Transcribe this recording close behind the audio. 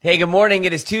Hey, good morning.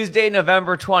 It is Tuesday,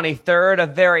 November 23rd. A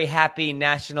very happy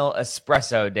National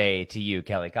Espresso Day to you,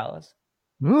 Kelly Collis.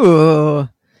 Ooh.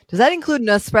 Does that include an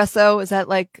espresso? Is that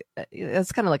like,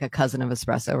 it's kind of like a cousin of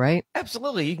espresso, right?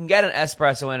 Absolutely. You can get an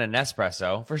espresso in a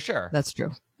Nespresso for sure. That's true.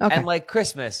 Okay. And like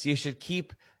Christmas, you should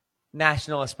keep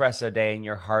National Espresso Day in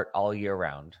your heart all year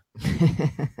round.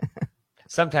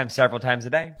 Sometimes several times a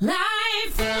day. Live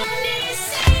from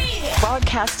DC.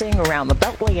 Broadcasting around the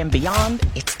Beltway and beyond,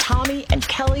 it's Tommy and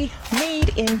Kelly made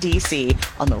in DC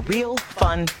on the Real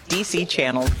Fun DC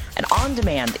channel and on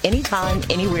demand anytime,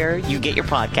 anywhere you get your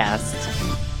podcasts.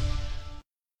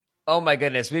 Oh my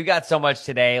goodness, we've got so much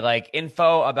today, like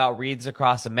info about Reads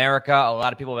Across America. A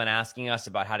lot of people have been asking us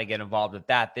about how to get involved with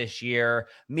that this year.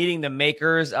 Meeting the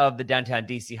makers of the downtown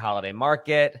DC holiday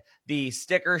market, the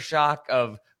sticker shock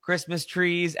of Christmas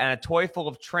trees, and a train full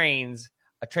of toys,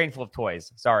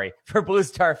 for Blue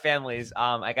Star families.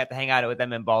 I got to hang out with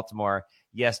them in Baltimore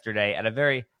yesterday at a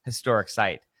very historic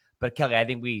site. But Kelly, I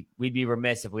think we'd be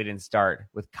remiss if we didn't start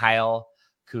with Kyle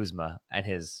Kuzma and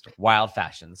his wild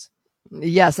fashions.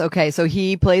 Yes. Okay. So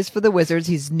he plays for the Wizards.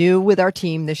 He's new with our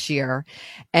team this year.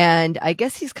 And I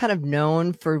guess he's kind of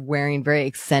known for wearing very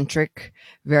eccentric,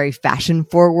 very fashion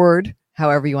forward,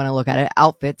 however you want to look at it,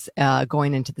 outfits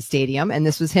going into the stadium. And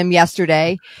this was him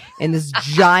yesterday in this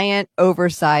giant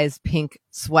oversized pink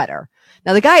sweater.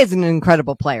 Now, the guy is an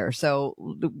incredible player, so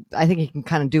I think he can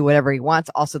kind of do whatever he wants.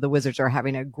 Also, the Wizards are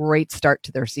having a great start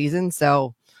to their season.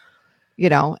 So,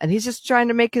 and he's just trying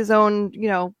to make his own,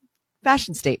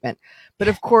 fashion statement. But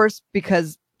of course,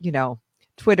 because,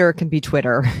 Twitter can be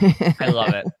Twitter. I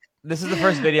love it. This is the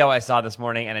first video I saw this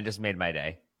morning, and it just made my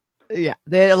day. Yeah,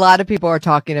 a lot of people are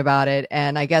talking about it.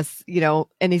 And I guess,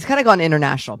 and he's kind of gone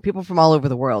international. People from all over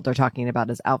the world are talking about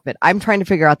his outfit. I'm trying to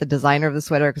figure out the designer of the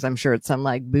sweater because I'm sure it's some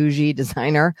like bougie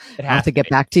designer. I'll have to get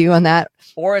back to you on that.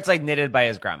 Or it's like knitted by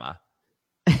his grandma.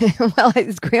 Well,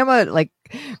 his grandma like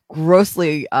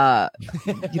grossly,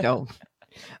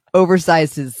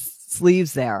 oversized his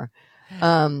sleeves there.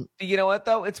 You know what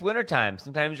though? It's wintertime.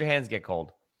 Sometimes your hands get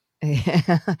cold.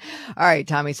 Yeah. All right,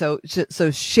 Tommy. So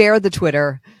share the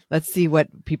Twitter. Let's see what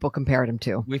people compared him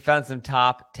to. We found some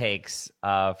top takes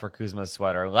for Kuzma's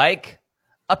sweater, like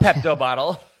a Pepto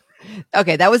bottle.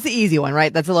 Okay, that was the easy one,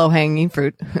 right? That's a low hanging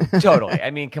fruit. Totally. I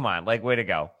mean, come on, like way to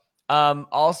go.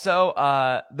 Also,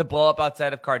 the blow up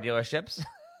outside of car dealerships.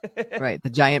 Right, the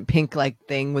giant pink like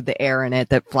thing with the air in it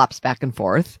that flops back and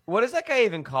forth. What is that guy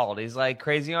even called? He's like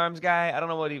Crazy Arms guy. I don't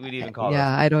know what he would even call.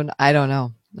 Yeah, I don't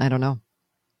know.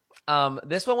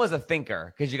 This one was a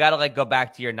thinker because you got to like go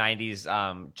back to your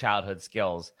 90s childhood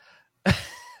skills.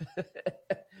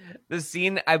 The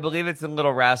scene, I believe it's in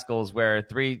Little Rascals, where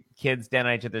three kids stand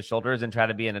on each other's shoulders and try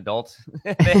to be an adult.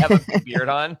 They have a big beard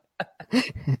on.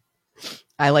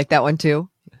 I like that one too.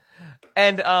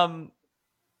 And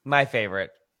my favorite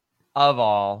of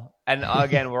all, and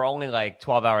again, we're only like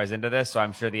 12 hours into this, so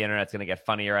I'm sure the internet's going to get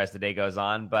funnier as the day goes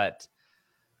on, but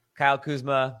Kyle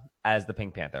Kuzma as the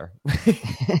Pink Panther.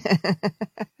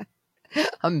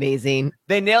 Amazing.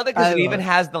 They nailed it because it even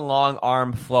has the long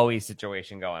arm flowy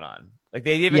situation going on. Like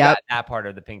they even got that part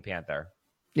of the Pink Panther.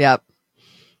 Yep.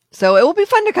 So it will be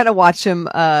fun to kind of watch him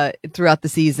throughout the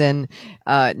season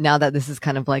now that this is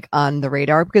kind of like on the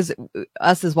radar, because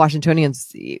us as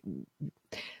Washingtonians,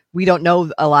 we don't know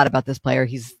a lot about this player.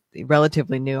 He's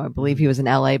relatively new. I believe he was in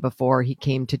LA before he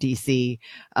came to DC.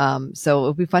 So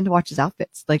it'll be fun to watch his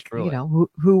outfits. Like, Truly.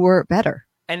 who were better.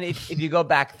 And if you go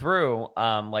back through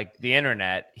like the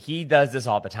internet, he does this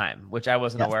all the time, which I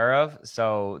wasn't aware of.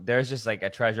 So there's just like a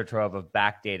treasure trove of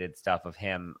backdated stuff of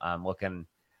him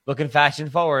looking fashion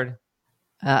forward.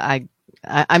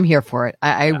 I'm here for it.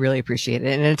 I really appreciate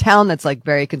it. And in a town that's like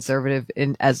very conservative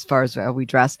in as far as we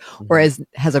dress, or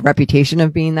has a reputation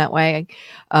of being that way,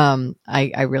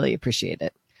 I really appreciate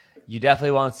it. You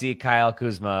definitely won't see Kyle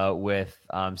Kuzma with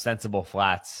sensible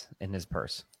flats in his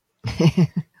purse.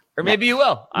 Or maybe you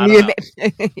will. I don't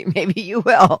know. Maybe you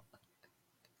will.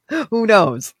 Who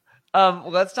knows?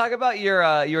 Let's talk about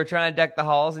your you were trying to deck the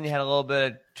halls and you had a little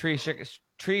bit of tree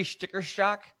sticker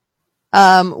shock.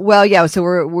 Well, yeah,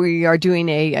 so we are doing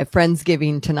a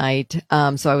Friendsgiving tonight.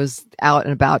 So I was out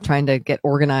and about trying to get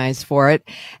organized for it.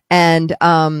 And,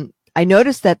 I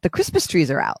noticed that the Christmas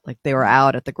trees are out. Like they were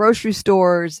out at the grocery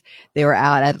stores. They were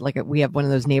out at we have one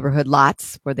of those neighborhood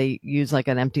lots where they use like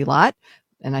an empty lot.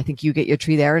 And I think you get your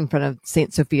tree there in front of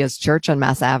St. Sophia's Church on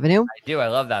Mass Avenue. I do. I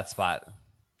love that spot.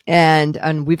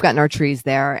 And we've gotten our trees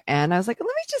there. And I was like, let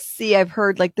me just see. I've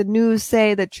heard like the news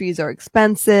say that trees are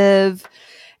expensive.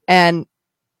 And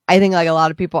I think like a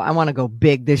lot of people, I want to go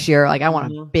big this year. Like I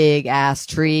want a big ass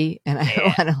tree, and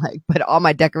I want to like put all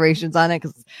my decorations on it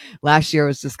because last year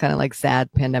was just kind of like sad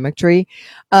pandemic tree.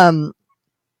 And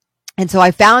so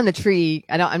I found the tree.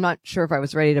 I'm not sure if I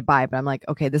was ready to buy, but I'm like,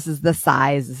 okay, this is the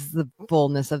size, this is the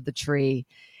fullness of the tree,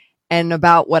 and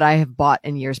about what I have bought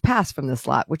in years past from this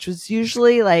lot, which was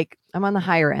usually like, I'm on the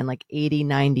higher end, like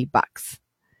 $80-$90.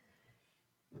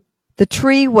 The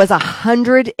tree was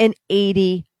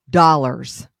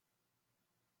 $180.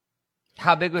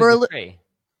 How big was the tree?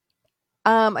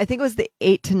 I think it was the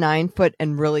 8 to 9 foot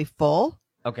and really full.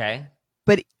 Okay.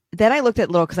 But then I looked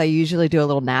at little, because I usually do a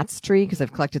little Nats tree because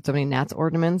I've collected so many Nats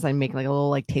ornaments. I make like a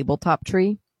little like tabletop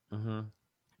tree. Mm-hmm.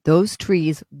 Those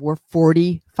trees were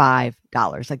 $45,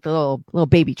 like the little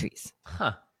baby trees.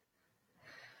 Huh.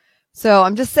 So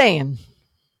I'm just saying,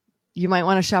 you might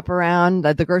want to shop around.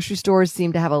 The grocery stores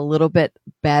seem to have a little bit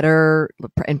better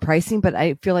in pricing, but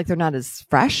I feel like they're not as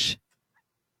fresh.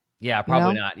 Yeah,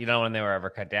 probably not. You don't know when they were ever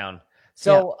cut down.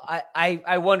 So yeah.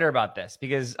 I wonder about this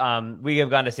because we have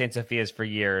gone to St. Sophia's for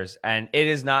years, and it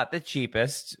is not the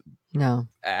cheapest, no,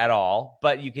 at all.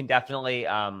 But you can definitely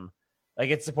like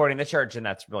it's supporting the church, and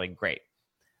that's really great.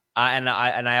 And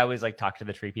I always like talk to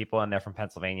the tree people, and they're from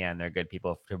Pennsylvania, and they're good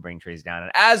people to bring trees down.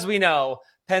 And as we know,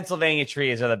 Pennsylvania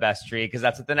trees are the best tree because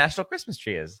that's what the national Christmas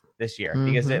tree is this year,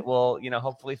 because it will,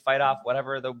 hopefully fight off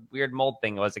whatever the weird mold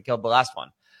thing was that killed the last one.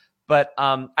 But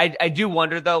I do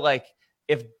wonder though, like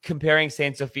if comparing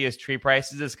St. Sophia's tree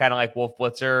prices is kind of like Wolf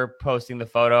Blitzer posting the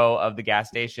photo of the gas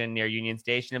station near Union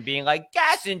Station and being like,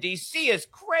 gas in DC is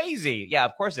crazy. Yeah,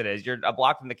 of course it is. You're a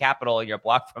block from the Capitol. You're a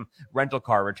block from rental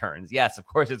car returns. Yes, of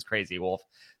course it's crazy, Wolf.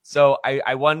 So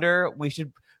I wonder, we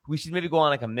should maybe go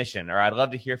on like a mission, or I'd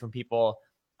love to hear from people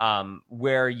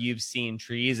where you've seen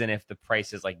trees and if the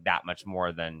price is like that much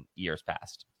more than years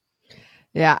past.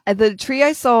 Yeah, the tree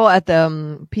I saw at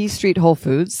the P Street Whole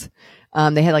Foods,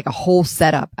 they had like a whole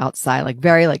setup outside, like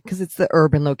very like, because it's the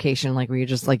urban location, like where you're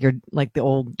just like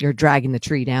you're dragging the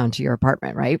tree down to your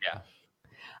apartment, right?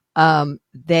 Yeah.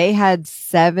 They had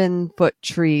 7-foot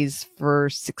trees for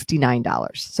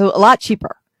 $69, so a lot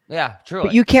cheaper. Yeah, truly.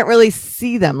 But you can't really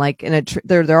see them like in a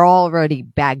they're all already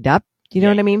bagged up. You know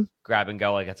what I mean? Grab and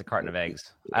go like it's a carton of eggs.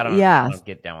 I don't know. Yeah. I don't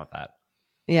get down with that.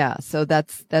 Yeah, so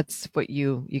that's what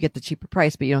you get the cheaper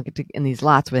price, but you don't get to in these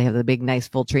lots where they have the big nice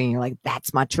full tree and you're like,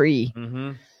 that's my tree.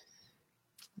 Mm-hmm.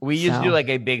 We used to do like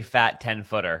a big fat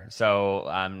 10-footer. So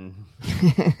I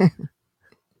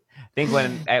think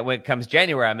when it comes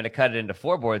January, I'm going to cut it into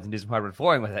floorboards and do some hardwood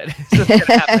flooring with it. So it's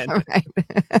gonna happen.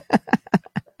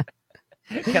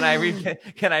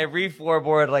 Can I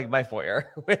re-floorboard like my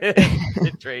foyer with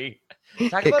the tree?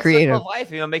 Talk about creative circle of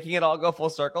life, making it all go full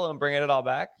circle and bringing it all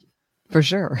back. For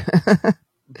sure.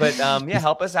 But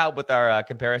help us out with our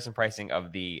comparison pricing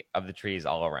of the trees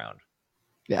all around.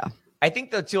 Yeah. I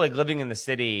think though too, like living in the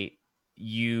city,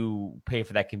 you pay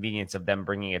for that convenience of them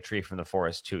bringing a tree from the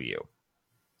forest to you.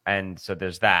 And so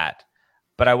there's that.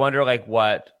 But I wonder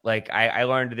I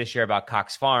learned this year about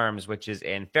Cox Farms, which is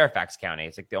in Fairfax County.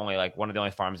 It's like one of the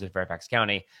only farms in Fairfax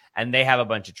County, and they have a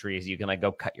bunch of trees. You can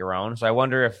go cut your own. So I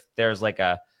wonder if there's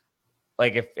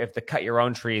if the cut your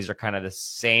own trees are kind of the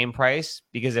same price,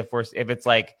 because if it's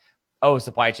like, oh,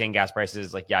 supply chain gas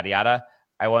prices, like yada yada,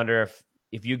 I wonder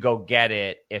if you go get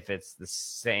it, if it's the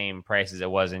same price as it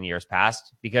was in years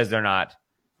past, because they're not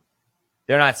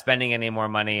spending any more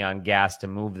money on gas to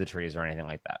move the trees or anything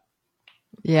like that.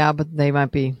 Yeah, but they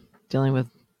might be dealing with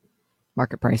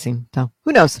market pricing. So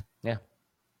who knows? Yeah.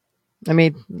 I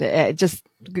mean, just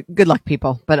good luck,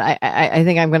 people. But I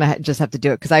think I'm going to just have to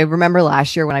do it. Because I remember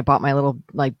last year when I bought my little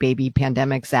like baby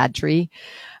pandemic sad tree,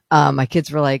 my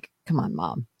kids were like, come on,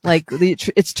 Mom. Like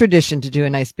it's tradition to do a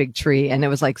nice big tree. And it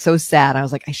was like so sad. I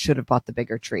was like, I should have bought the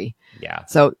bigger tree. Yeah.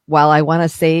 So while I want to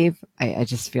save, I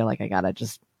just feel like I got to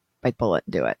just bite bullet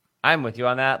and do it. I'm with you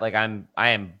on that. Like I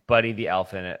am Buddy the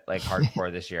Elf in it, like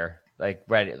hardcore this year. Like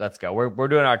ready, let's go. We're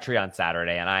doing our tree on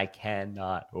Saturday, and I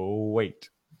cannot wait.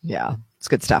 Yeah, it's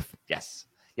good stuff. Yes.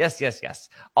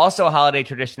 Also, a holiday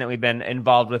tradition that we've been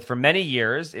involved with for many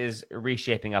years is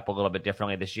reshaping up a little bit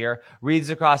differently this year. Wreaths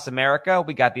Across America,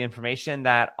 we got the information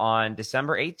that on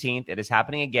December 18th, it is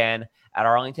happening again at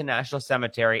Arlington National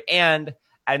Cemetery and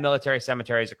at military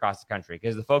cemeteries across the country,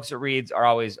 because the folks at Wreaths are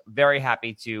always very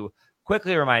happy to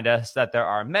quickly remind us that there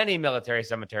are many military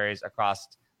cemeteries across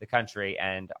the country,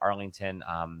 and Arlington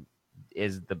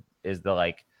is the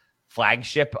like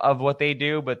flagship of what they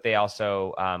do, but they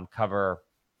also cover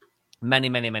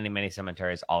many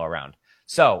cemeteries all around.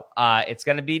 So it's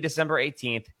going to be December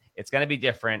 18th. It's going to be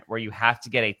different, where you have to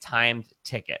get a timed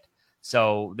ticket.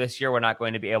 So this year, we're not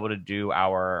going to be able to do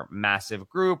our massive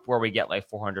group where we get like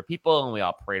 400 people and we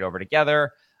all parade over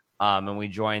together. And we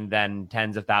join then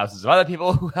tens of thousands of other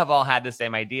people who have all had the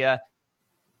same idea.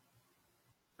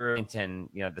 Arlington,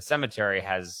 the cemetery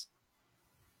has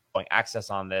access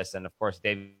on this. And of course,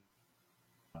 they've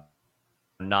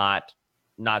not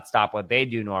stop what they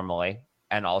do normally,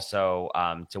 and also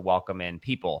to welcome in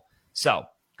people. So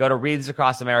go to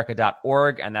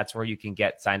readsacrossamerica.org, and that's where you can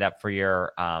get signed up for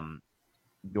your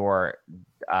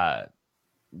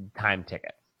time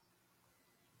ticket.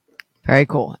 Very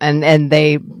cool. And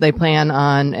they plan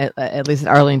on, at least at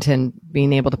Arlington,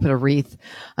 being able to put a wreath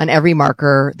on every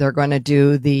marker. They're going to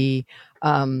do the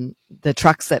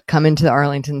trucks that come into the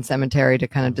Arlington Cemetery to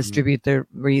kind of distribute the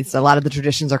wreaths. A lot of the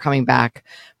traditions are coming back,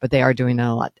 but they are doing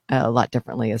it a lot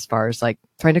differently as far as like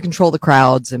trying to control the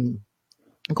crowds and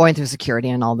going through security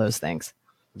and all those things.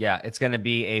 Yeah, it's going to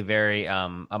be a very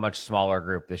a much smaller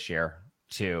group this year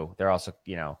too. They're also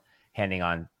hanging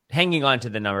on to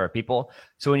the number of people.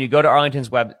 So when you go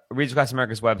to Reads Across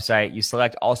America's website, you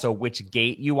select also which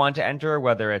gate you want to enter,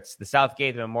 whether it's the South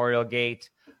Gate, the Memorial Gate,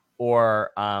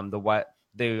 or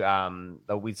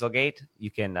the Weasel Gate.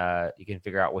 You can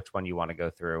figure out which one you want to go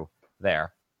through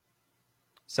there.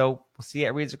 So we'll see you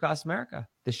at Reads Across America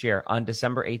this year on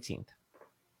December 18th.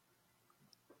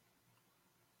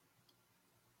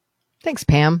 Thanks,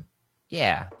 Pam.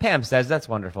 Yeah, Pam says that's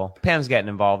wonderful. Pam's getting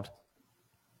involved.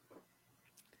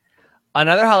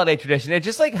 Another holiday tradition. It's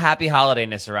just like happy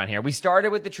holidayness around here. We started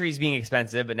with the trees being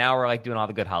expensive, but now we're like doing all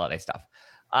the good holiday stuff.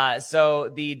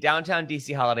 So the downtown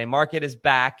DC holiday market is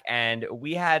back, and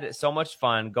we had so much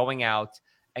fun going out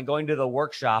and going to the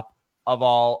workshop of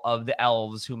all of the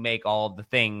elves who make all of the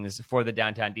things for the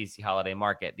downtown DC holiday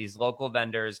market. These local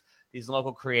vendors, these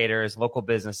local creators, local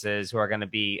businesses who are going to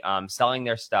be selling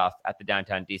their stuff at the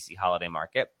downtown DC holiday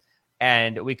market.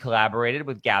 And we collaborated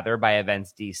with Gather by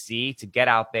Events DC to get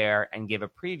out there and give a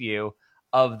preview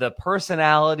of the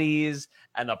personalities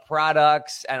and the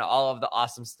products and all of the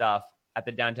awesome stuff at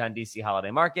the downtown DC holiday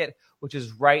market, which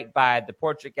is right by the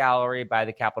Portrait Gallery, by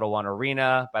the Capital One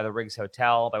Arena, by the Riggs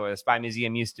Hotel, by where the Spy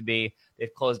Museum used to be.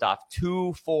 They've closed off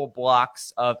 2 full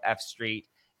blocks of F Street,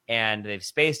 and they've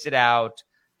spaced it out.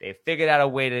 They've figured out a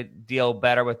way to deal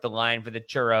better with the line for the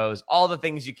churros, all the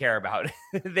things you care about.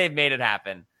 They've made it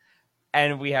happen.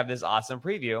 And we have this awesome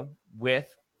preview with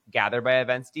Gather by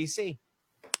Events DC.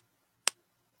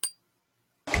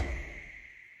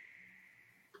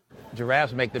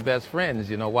 Giraffes make the best friends.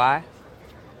 You know why?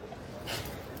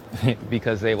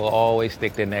 Because they will always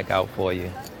stick their neck out for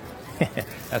you.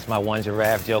 That's my one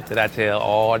giraffe joke that I tell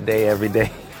all day, every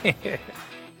day.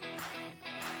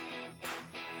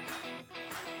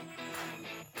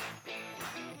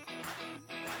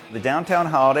 The Downtown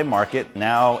Holiday Market,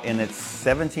 now in its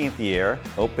 17th year,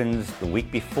 opens the week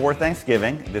before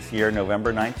Thanksgiving, this year,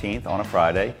 November 19th, on a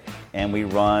Friday, and we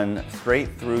run straight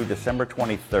through December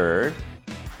 23rd.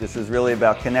 This is really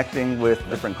about connecting with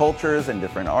different cultures and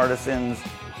different artisans.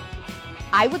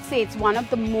 I would say it's one of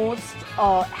the most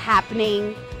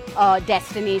happening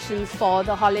destinations for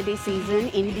the holiday season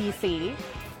in DC.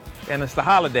 And it's the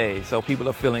holidays, so people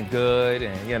are feeling good,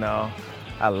 and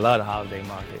I love the holiday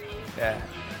market. Yeah.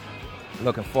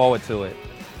 Looking forward to it.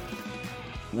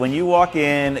 When you walk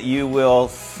in, you will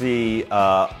see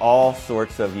all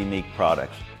sorts of unique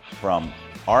products, from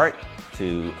art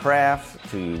to crafts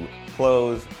to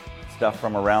clothes, stuff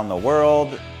from around the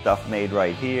world, stuff made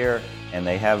right here, and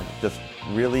they have just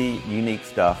really unique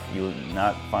stuff you will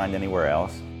not find anywhere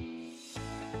else.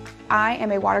 I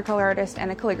am a watercolor artist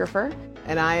and a calligrapher.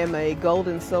 And I am a gold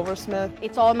and silversmith.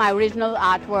 It's all my original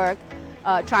artwork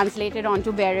translated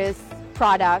onto various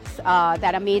products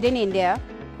that are made in India.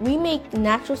 We make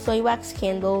natural soy wax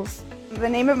candles. The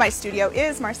name of my studio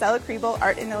is Marcella Kriebel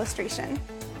Art and Illustration.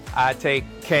 I take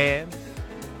cans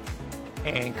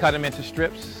and cut them into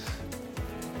strips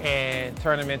and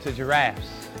turn them into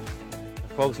giraffes.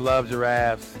 Folks love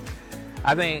giraffes.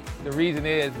 I think the reason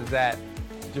is that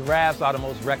giraffes are the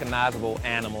most recognizable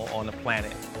animal on the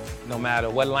planet. No matter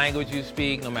what language you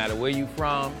speak, no matter where you're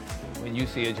from, when you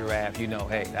see a giraffe, you know,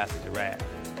 hey, that's a giraffe.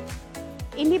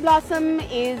 Indie Blossom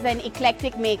is an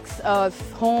eclectic mix of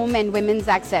home and women's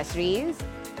accessories.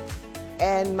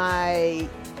 And my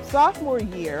sophomore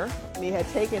year, we had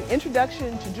taken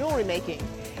Introduction to Jewelry Making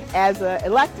as an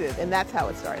elective, and that's how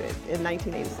it started in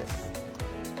 1986.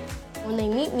 When they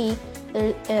meet me,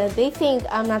 they think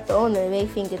I'm not the owner, they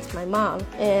think it's my mom.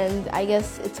 And I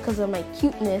guess it's because of my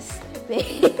cuteness,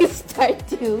 they start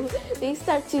to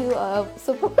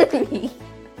support me.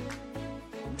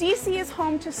 DC is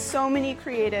home to so many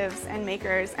creatives and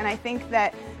makers, and I think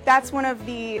that that's one of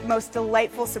the most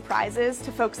delightful surprises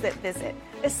to folks that visit,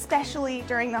 especially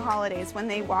during the holidays when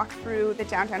they walk through the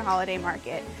downtown holiday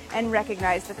market and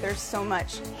recognize that there's so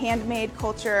much handmade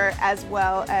culture as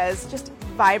well as just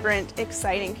vibrant,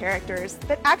 exciting characters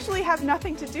that actually have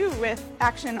nothing to do with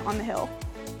action on the Hill.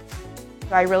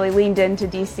 I really leaned into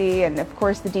DC and of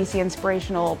course the DC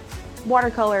inspirational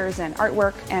watercolors and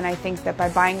artwork, and I think that by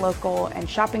buying local and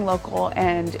shopping local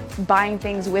and buying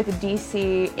things with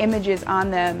DC images on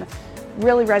them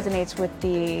really resonates with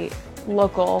the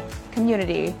local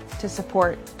community to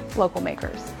support local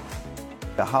makers.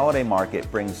 The holiday market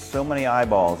brings so many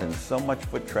eyeballs and so much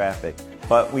foot traffic,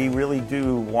 but we really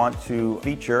do want to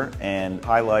feature and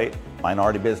highlight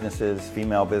minority businesses,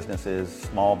 female businesses,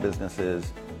 small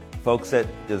businesses, folks that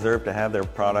deserve to have their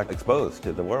product exposed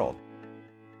to the world.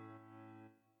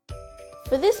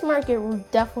 For this market, we're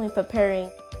definitely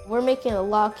preparing. We're making a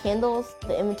lot of candles.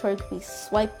 The inventory could be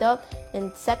swiped up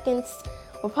in seconds.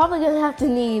 We're probably going to have to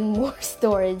need more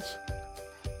storage.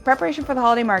 Preparation for the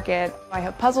holiday market. I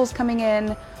have puzzles coming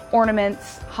in,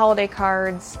 ornaments, holiday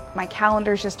cards. My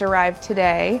calendar's just arrived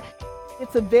today.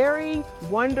 It's a very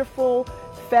wonderful,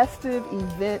 festive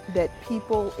event that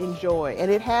people enjoy, and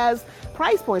it has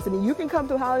price points. I mean, you can come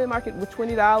to the holiday market with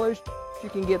 $20. You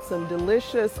can get some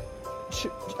delicious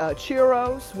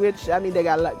churros, which, I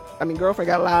mean, girlfriend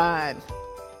got lines.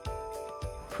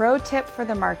 Pro tip for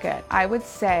the market, I would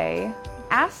say,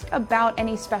 ask about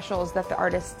any specials that the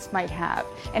artists might have.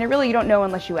 And really, you don't know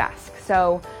unless you ask.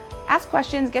 So ask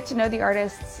questions, get to know the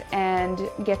artists, and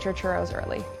get your churros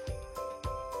early.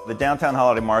 The downtown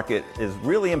holiday market is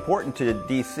really important to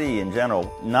DC in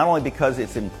general, not only because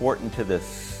it's important to the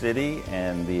city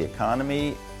and the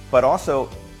economy, but also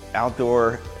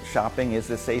outdoor shopping is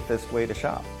the safest way to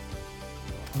shop.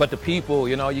 But the people,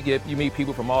 you meet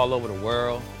people from all over the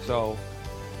world, so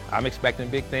I'm expecting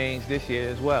big things this year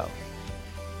as well.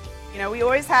 We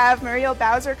always have Muriel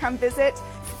Bowser come visit,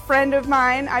 friend of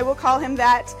mine, I will call him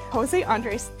that, Jose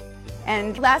Andres.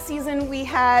 And last season we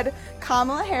had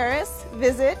Kamala Harris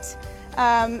visit,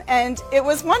 and it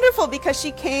was wonderful because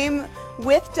she came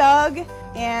with Doug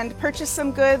and purchased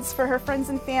some goods for her friends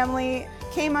and family,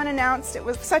 came unannounced. It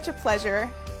was such a pleasure.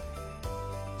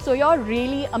 So you're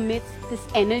really amidst this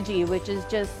energy, which is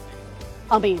just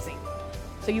amazing.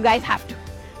 So you guys have to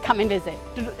come and visit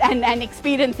and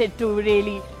experience it to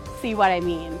really see what I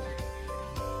mean.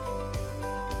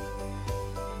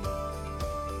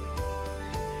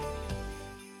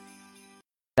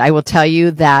 I will tell you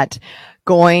that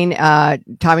Tommy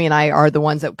and I are the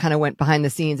ones that kind of went behind the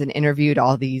scenes and interviewed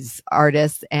all these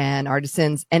artists and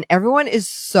artisans, and everyone is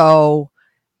so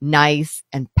nice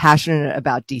and passionate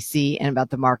about DC and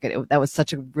about the market. That was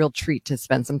such a real treat to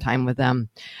spend some time with them.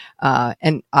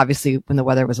 And obviously when the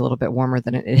weather was a little bit warmer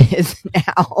than it is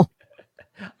now.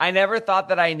 I never thought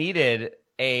that I needed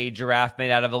a giraffe made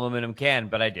out of aluminum can,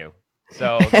 but I do.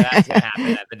 So that's going to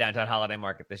happen at the downtown holiday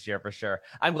market this year for sure.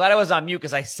 I'm glad I was on mute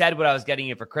because I said what I was getting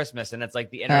you for Christmas, and it's like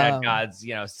the internet gods,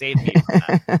 saved me from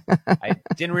that. I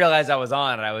didn't realize I was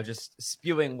on, and I was just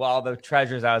spewing all the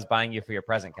treasures I was buying you for your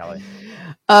present, Kelly.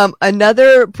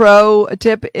 Another pro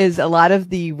tip is a lot of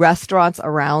the restaurants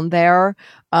around there.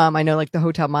 I know like the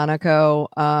Hotel Monaco,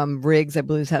 Riggs, I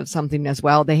believe have something as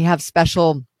well. They have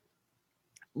special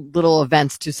little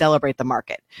events to celebrate the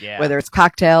market, whether it's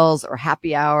cocktails or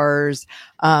happy hours.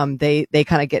 They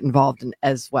kind of get involved in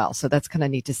as well. So that's kind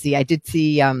of neat to see. I did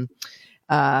see, when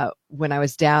I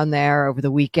was down there over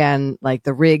the weekend, like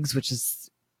the Riggs, which is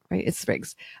right. It's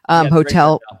Riggs,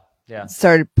 hotel.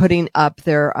 Started putting up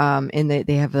their,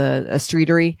 they have a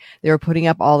streetery. They were putting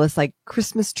up all this like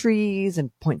Christmas trees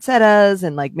and poinsettias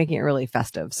and like making it really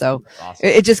festive. So awesome.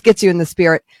 It just gets you in the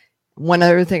spirit. One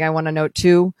other thing I want to note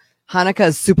too, Hanukkah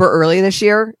is super early this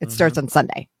year. It starts on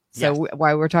Sunday. So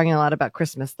while we're talking a lot about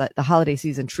Christmas, the holiday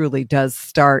season truly does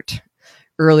start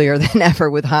earlier than ever,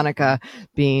 with Hanukkah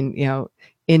being,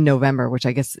 in November, which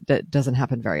I guess doesn't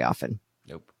happen very often.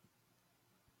 Nope.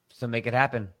 So make it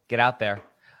happen. Get out there.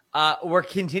 We're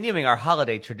continuing our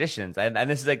holiday traditions. And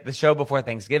this is like the show before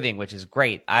Thanksgiving, which is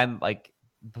great. I'm like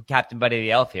Captain Buddy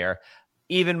the Elf here.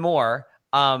 Even more.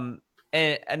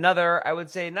 And another, I would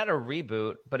say, not a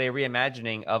reboot, but a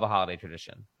reimagining of a holiday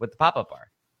tradition with the pop-up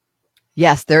bar.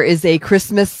 Yes, there is a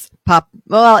Christmas pop.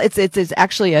 Well, it's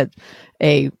actually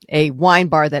a wine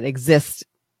bar that exists.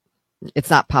 It's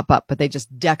not pop-up, but they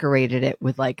just decorated it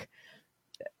with like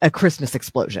a Christmas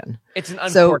explosion. It's an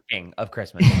uncorking of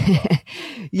Christmas.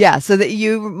 Yeah, so that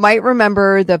you might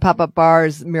remember the pop-up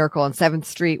bars Miracle on 7th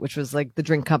Street, which was like the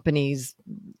drink company's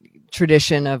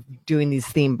tradition of doing these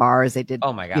theme bars. They did,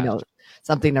 oh my gosh,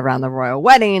 something around the royal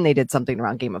wedding. They did something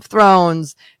around Game of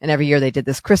Thrones. And every year they did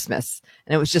this Christmas.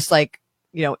 And it was just like,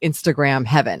 Instagram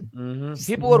heaven. Mm-hmm.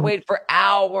 People would wait for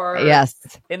hours. Yes.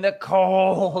 In the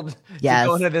cold. Yes. To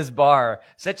go into this bar.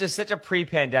 Such a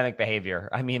pre-pandemic behavior.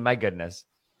 I mean, my goodness.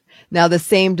 Now, the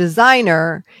same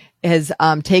designer has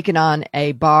taken on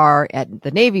a bar at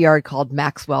the Navy Yard called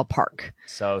Maxwell Park.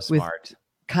 So smart. With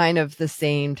kind of the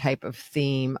same type of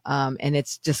theme. And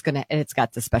it's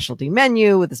got the specialty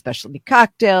menu with the specialty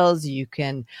cocktails. You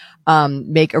can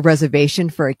make a reservation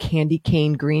for a candy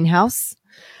cane greenhouse.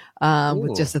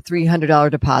 With just a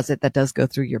 $300 deposit that does go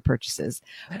through your purchases.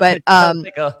 But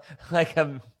like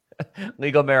a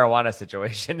legal marijuana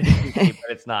situation, but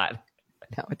it's not.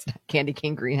 No, it's not Candy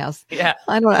Cane Greenhouse. Yeah,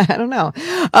 I don't know.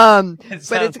 It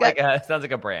sounds like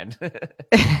a brand.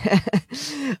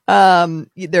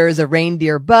 There is a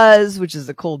reindeer buzz, which is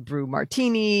a cold brew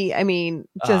martini. I mean,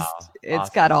 it's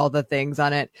awesome. got all the things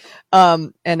on it.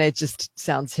 And it just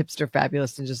sounds hipster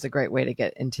fabulous and just a great way to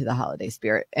get into the holiday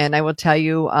spirit. And I will tell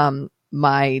you,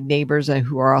 my neighbors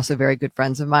who are also very good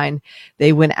friends of mine,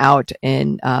 they went out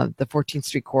in the 14th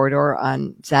Street corridor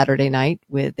on Saturday night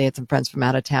they had some friends from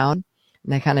out of town.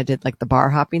 And they kind of did like the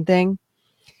bar hopping thing.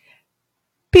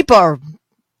 They are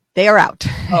out.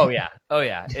 Oh yeah.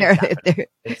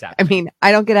 It's I mean,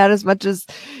 I don't get out as much as,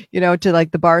 to like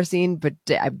the bar scene, but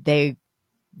they've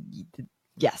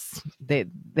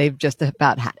just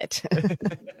about had it.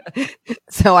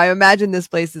 So I imagine this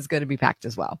place is going to be packed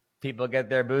as well. People get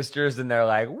their boosters and they're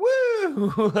like,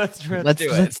 woo, let's do it.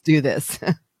 Let's do this.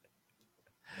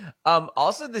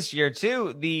 Also this year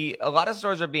too, a lot of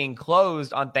stores are being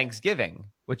closed on Thanksgiving,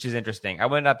 which is interesting. I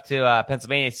went up to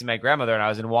Pennsylvania to see my grandmother, and I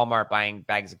was in Walmart buying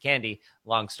bags of candy.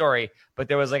 Long story, but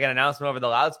there was like an announcement over the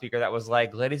loudspeaker that was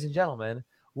like, "Ladies and gentlemen,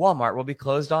 Walmart will be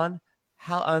closed on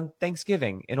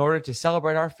Thanksgiving in order to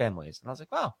celebrate our families." And I was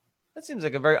like, "Wow, that seems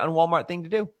like a very un-Walmart thing to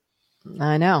do."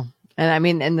 I know. And I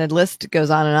mean, and the list goes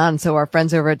on and on. So our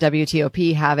friends over at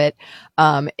WTOP have it.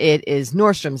 It is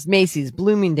Nordstrom's, Macy's,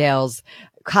 Bloomingdale's,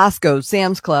 Costco,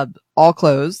 Sam's Club, all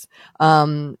closed.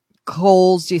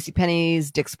 Kohl's, JCPenney's,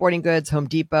 Dick's Sporting Goods, Home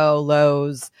Depot,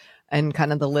 Lowe's, and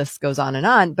kind of the list goes on and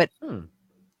on. But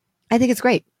I think it's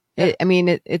great. It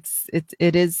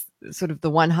is sort of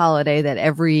the one holiday that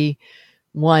everyone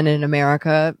in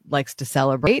America likes to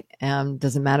celebrate.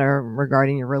 Doesn't matter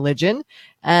regarding your religion,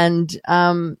 and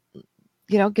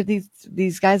give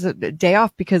these guys a day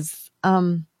off because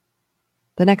the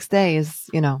next day is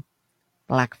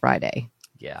Black Friday.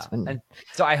 Yeah. And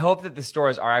so I hope that the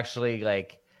stores are actually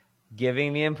like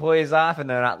giving the employees off and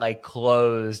they're not like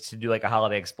closed to do like a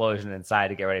holiday explosion inside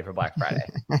to get ready for Black Friday.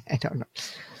 I don't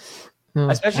know.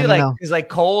 Especially because like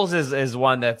Kohl's is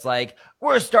one that's like,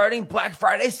 we're starting Black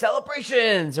Friday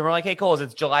celebrations. And we're like, hey, Kohl's,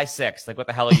 it's July 6th. Like, what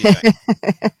the hell are you doing?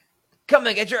 Come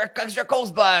and get your extra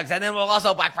Kohl's bugs. And then we'll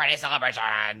also Black Friday celebration.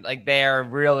 Like, they're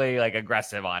really like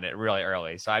aggressive on it really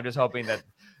early. So I'm just hoping that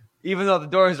even though the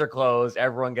doors are closed,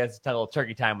 everyone gets a little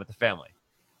turkey time with the family.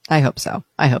 I hope so.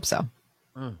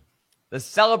 The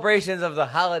celebrations of the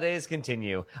holidays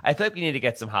continue. I feel like we need to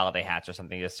get some holiday hats or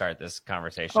something to start this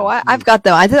conversation. Oh, I've got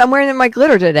them. I'm wearing my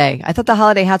glitter today. I thought the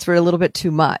holiday hats were a little bit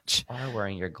too much. You are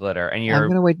wearing your glitter. And I'm your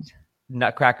gonna wait.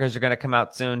 nutcrackers are going to come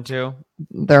out soon, too?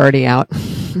 They're already out.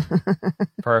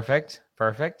 Perfect.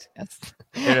 Yes.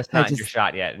 They're just not in your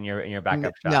shot yet, in your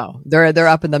backup shot. No, they're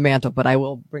up in the mantle, but I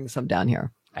will bring some down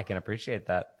here. I can appreciate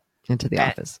that. Into the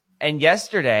office. And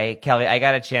yesterday, Kelly, I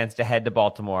got a chance to head to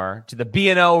Baltimore to the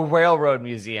B&O Railroad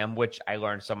Museum, which I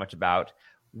learned so much about,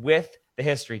 with the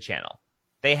History Channel.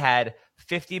 They had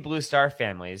 50 Blue Star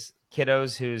families,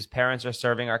 kiddos whose parents are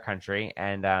serving our country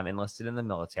and enlisted in the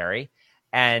military.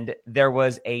 And there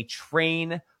was a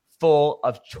train full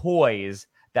of toys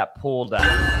that pulled up.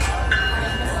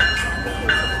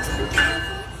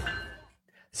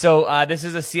 So this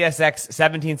is a CSX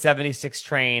 1776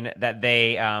 train that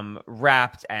they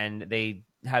wrapped, and they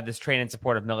had this train in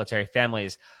support of military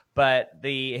families. But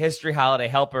the History Holiday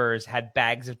Helpers had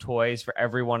bags of toys for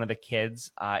every one of the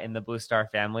kids in the Blue Star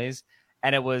families.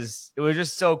 And it was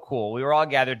just so cool. We were all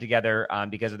gathered together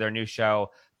because of their new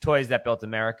show, Toys That Built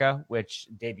America, which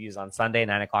debuts on Sunday,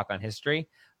 9:00 on History.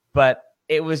 But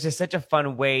it was just such a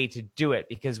fun way to do it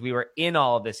because we were in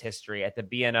all of this history at the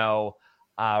B&O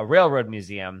Railroad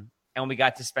Museum, and we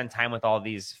got to spend time with all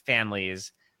these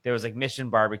families. There was like Mission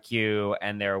Barbecue,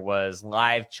 and there was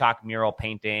live chalk mural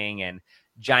painting and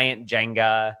giant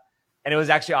Jenga. And it was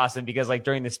actually awesome because like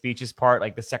during the speeches part,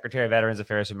 like the Secretary of Veterans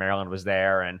Affairs from Maryland was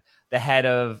there, and the head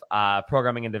of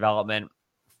programming and development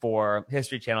for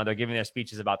History Channel. They're giving their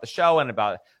speeches about the show and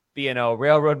about B&O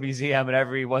Railroad Museum, and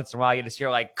every once in a while you just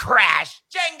hear like crash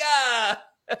Jenga.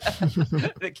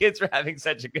 The kids were having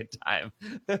such a good time.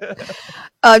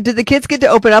 Did the kids get to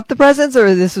open up the presents,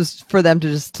 or this was for them to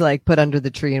just like put under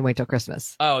the tree and wait till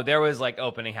Christmas? Oh, there was like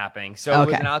opening happening. So it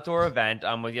was an outdoor event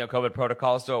with COVID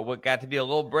protocols. So it got to be a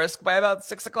little brisk by about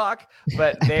 6 o'clock.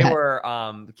 But they were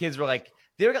the kids were like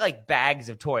like bags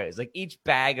of toys. Like each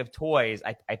bag of toys,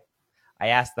 I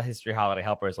asked the history holiday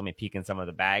helpers, let me peek in some of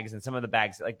the bags, and some of the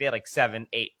bags, like they had like 7,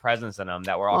 8 presents in them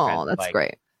that were all kinds of like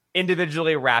great.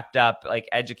 Individually wrapped up, like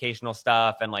educational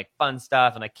stuff and like fun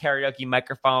stuff and like karaoke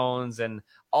microphones and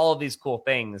all of these cool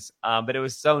things. But it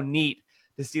was so neat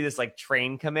to see this like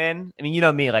train come in. I mean, you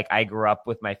know me, like I grew up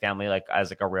with my family, like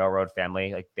as like a railroad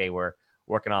family, like they were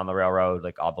working on the railroad,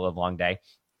 like all the live long day.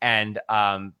 And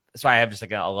so I have just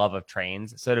like a love of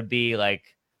trains. So to be like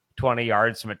 20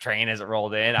 yards from a train as it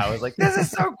rolled in, I was like, this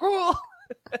is so cool.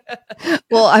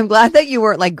 Well, I'm glad that you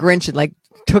weren't like Grinch and like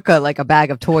took a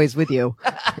bag of toys with you.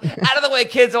 Out of the way,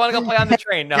 kids. I want to go play on the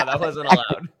train. No, that wasn't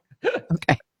allowed.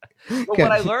 Okay. But Good.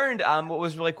 what I learned, what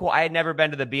was really cool, I had never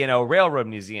been to the B&O Railroad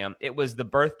Museum. It was the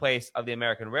birthplace of the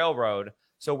American Railroad.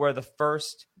 So where the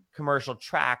first commercial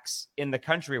tracks in the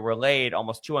country were laid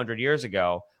almost 200 years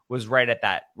ago was right at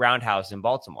that roundhouse in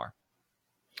Baltimore.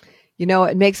 You know,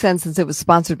 it makes sense since it was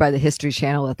sponsored by the History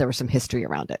Channel that there was some history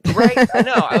around it. Right? I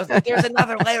know. I was like, there's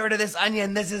another layer to this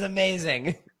onion. This is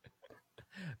amazing.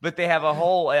 But they have a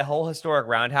whole historic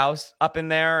roundhouse up in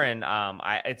there, and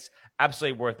it's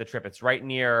absolutely worth the trip. It's right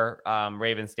near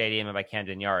Raven Stadium and by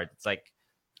Camden Yards. It's like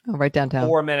right downtown,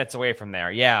 4 minutes away from there.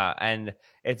 Yeah, and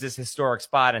it's this historic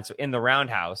spot. And so in the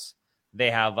roundhouse, they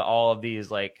have all of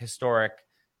these like historic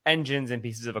engines and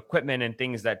pieces of equipment and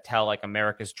things that tell like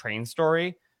America's train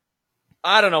story.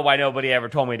 I don't know why nobody ever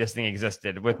told me this thing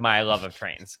existed with my love of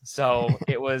trains. So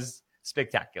it was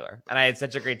spectacular. And I had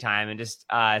such a great time. And just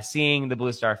seeing the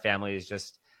Blue Star families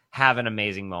just have an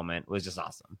amazing moment was just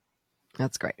awesome.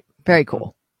 That's great. Very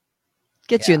cool.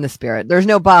 Gets you in the spirit. There's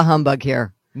no bah humbug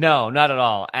here. No, not at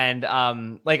all. And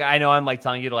like I know I'm like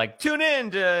telling you to like tune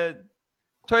in to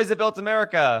Toys That Built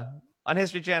America on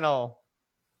History Channel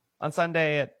on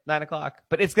Sunday at 9 o'clock.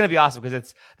 But it's going to be awesome because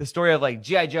it's the story of like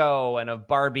G.I. Joe and of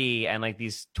Barbie and like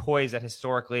these toys that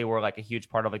historically were like a huge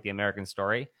part of like the American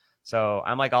story. So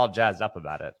I'm like all jazzed up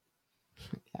about it.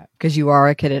 Because you are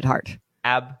a kid at heart.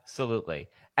 Absolutely.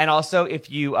 And also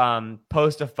if you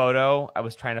post a photo, I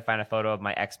was trying to find a photo of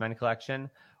my X-Men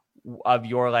collection of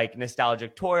your like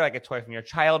nostalgic toy, like a toy from your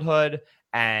childhood,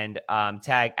 and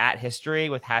tag @history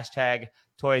with hashtag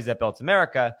Toys That Built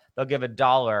America, they'll give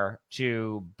 $1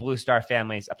 to Blue Star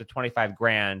families up to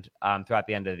 $25,000 throughout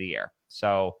the end of the year.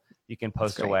 So you can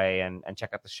post away and check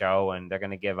out the show, and they're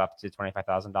going to give up to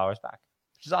 $25,000 back,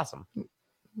 which is awesome.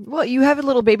 Well, you have a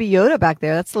little baby Yoda back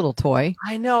there. That's a little toy.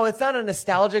 I know it's not a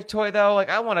nostalgic toy though. Like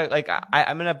I want to, like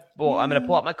I'm gonna pull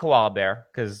out my koala bear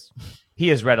because he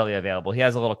is readily available. He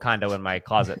has a little condo in my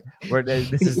closet. Where you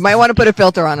might want to put a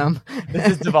filter on him.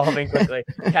 This is devolving quickly.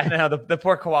 Yeah, no, the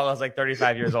poor koala is like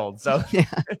 35 years old, so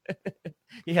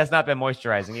he has not been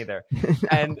moisturizing either.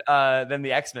 And then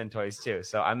the X-Men toys too.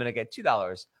 So I'm gonna get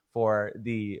 $2 for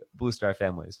the Blue Star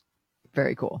families.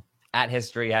 Very cool.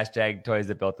 @history hashtag Toys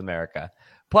That Built America.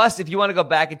 Plus, if you want to go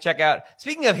back and check out,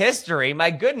 speaking of history,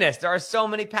 my goodness, there are so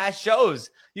many past shows.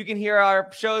 You can hear our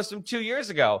shows from 2 years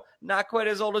ago. Not quite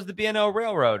as old as the B&O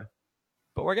Railroad,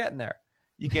 but we're getting there.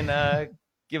 You can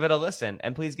give it a listen.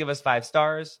 And please give us 5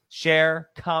 stars, share,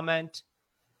 comment,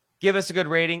 give us a good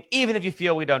rating, even if you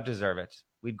feel we don't deserve it.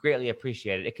 We'd greatly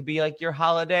appreciate it. It could be like your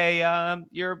holiday,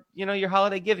 your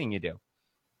holiday giving you do.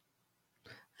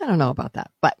 I don't know about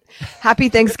that, but happy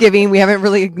Thanksgiving. We haven't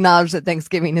really acknowledged that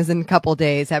Thanksgiving is in a couple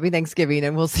days. Happy Thanksgiving,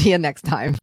 and we'll see you next time.